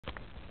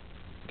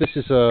This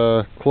is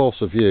a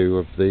closer view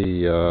of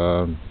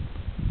the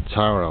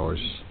tower I was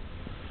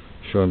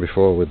showing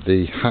before with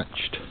the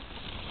hatched,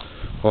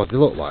 or they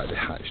look like they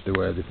hatched the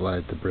way they've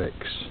laid the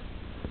bricks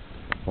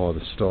or the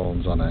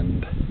stones on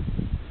end.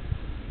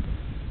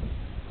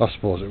 I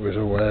suppose it was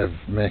a way of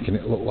making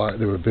it look like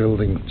they were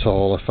building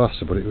taller,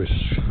 faster, but it was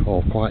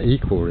all quite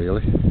equal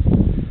really.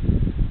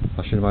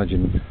 I should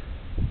imagine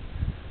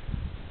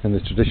in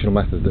the traditional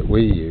method that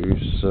we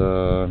use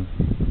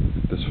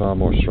there's far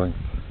more strength.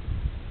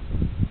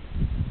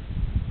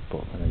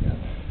 But then again,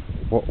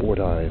 what would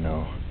I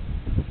know?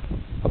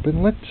 I've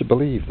been led to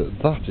believe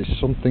that that is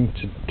something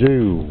to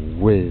do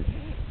with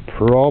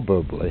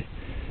probably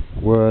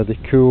where they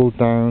cooled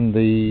down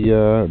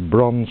the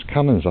bronze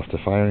cannons after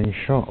firing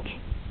shot.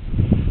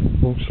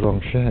 Looks the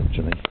wrong shape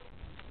to me.